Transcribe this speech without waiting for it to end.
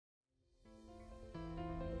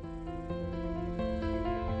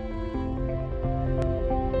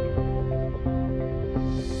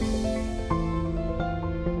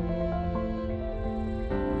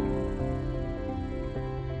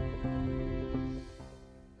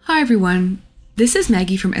Hi everyone, this is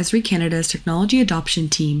Maggie from Esri Canada's Technology Adoption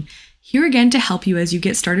Team, here again to help you as you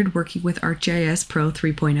get started working with ArcGIS Pro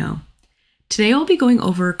 3.0. Today I'll be going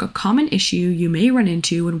over a common issue you may run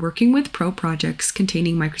into when working with Pro projects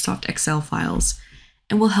containing Microsoft Excel files,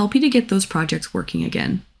 and will help you to get those projects working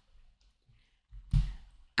again.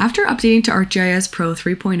 After updating to ArcGIS Pro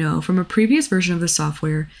 3.0 from a previous version of the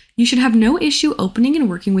software, you should have no issue opening and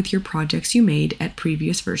working with your projects you made at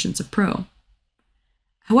previous versions of Pro.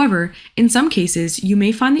 However, in some cases, you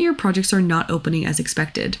may find that your projects are not opening as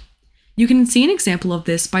expected. You can see an example of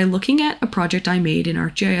this by looking at a project I made in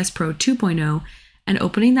ArcGIS Pro 2.0 and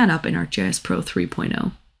opening that up in ArcGIS Pro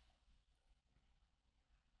 3.0.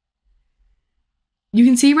 You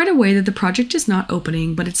can see right away that the project is not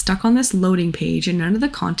opening, but it's stuck on this loading page and none of the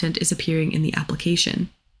content is appearing in the application.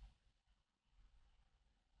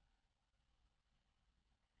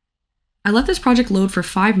 I let this project load for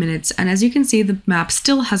 5 minutes, and as you can see, the map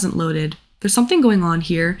still hasn't loaded. There's something going on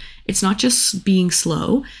here. It's not just being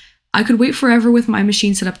slow. I could wait forever with my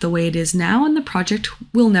machine set up the way it is now, and the project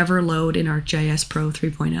will never load in ArcGIS Pro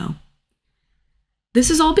 3.0.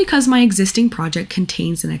 This is all because my existing project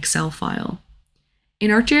contains an Excel file.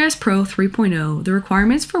 In ArcGIS Pro 3.0, the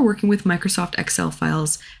requirements for working with Microsoft Excel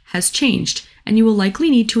files has changed, and you will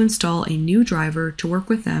likely need to install a new driver to work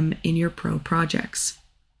with them in your Pro projects.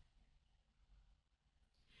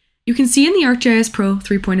 You can see in the ArcGIS Pro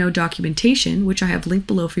 3.0 documentation, which I have linked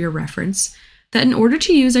below for your reference, that in order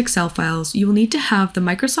to use Excel files, you will need to have the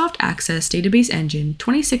Microsoft Access Database Engine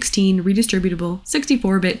 2016 redistributable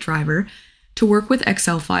 64-bit driver to work with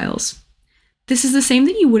Excel files. This is the same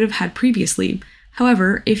that you would have had previously.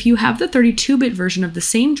 However, if you have the 32-bit version of the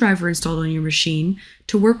same driver installed on your machine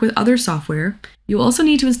to work with other software, you'll also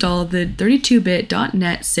need to install the 32-bit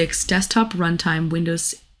 .NET 6 Desktop Runtime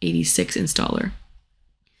Windows 86 installer.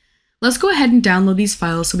 Let's go ahead and download these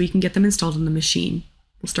files so we can get them installed on the machine.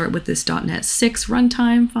 We'll start with this .NET 6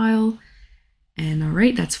 runtime file. And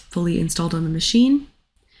alright, that's fully installed on the machine.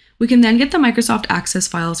 We can then get the Microsoft Access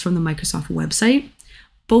files from the Microsoft website.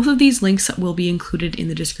 Both of these links will be included in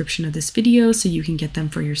the description of this video so you can get them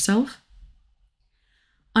for yourself.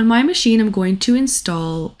 On my machine, I'm going to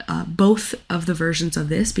install both of the versions of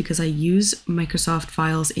this because I use Microsoft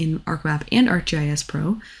files in ArcMap and ArcGIS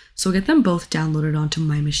Pro, so I'll get them both downloaded onto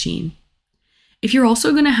my machine. If you're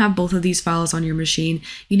also going to have both of these files on your machine,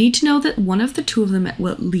 you need to know that one of the two of them at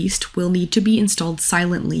least will need to be installed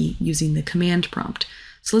silently using the command prompt.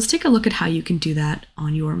 So let's take a look at how you can do that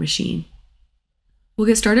on your machine. We'll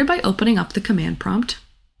get started by opening up the command prompt.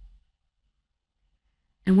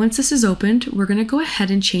 And once this is opened, we're going to go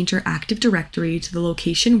ahead and change our Active Directory to the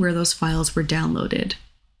location where those files were downloaded.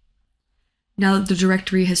 Now that the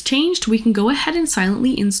directory has changed, we can go ahead and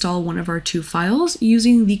silently install one of our two files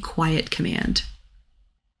using the quiet command.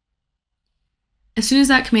 As soon as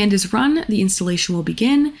that command is run, the installation will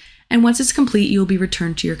begin, and once it's complete, you'll be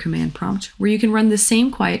returned to your command prompt, where you can run the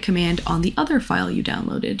same quiet command on the other file you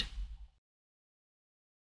downloaded.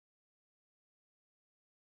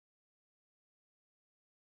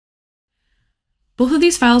 Both of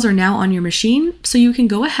these files are now on your machine, so you can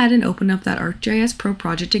go ahead and open up that ArcGIS Pro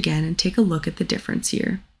project again and take a look at the difference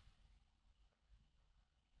here.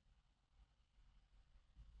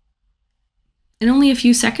 In only a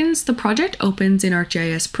few seconds, the project opens in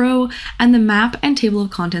ArcGIS Pro and the map and table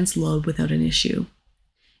of contents load without an issue.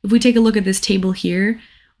 If we take a look at this table here,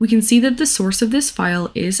 we can see that the source of this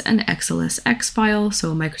file is an XLSX file,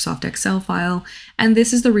 so a Microsoft Excel file, and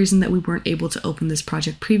this is the reason that we weren't able to open this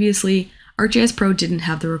project previously. ArcGIS Pro didn't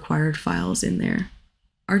have the required files in there.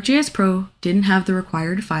 ArcGIS Pro didn't have the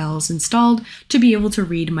required files installed to be able to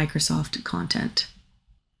read Microsoft content.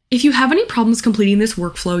 If you have any problems completing this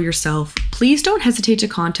workflow yourself, please don't hesitate to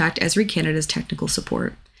contact Esri Canada's technical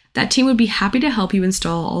support. That team would be happy to help you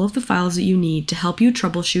install all of the files that you need to help you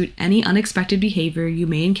troubleshoot any unexpected behavior you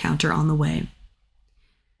may encounter on the way.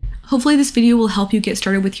 Hopefully this video will help you get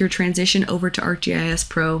started with your transition over to ArcGIS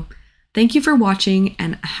Pro. Thank you for watching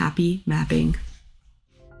and happy mapping.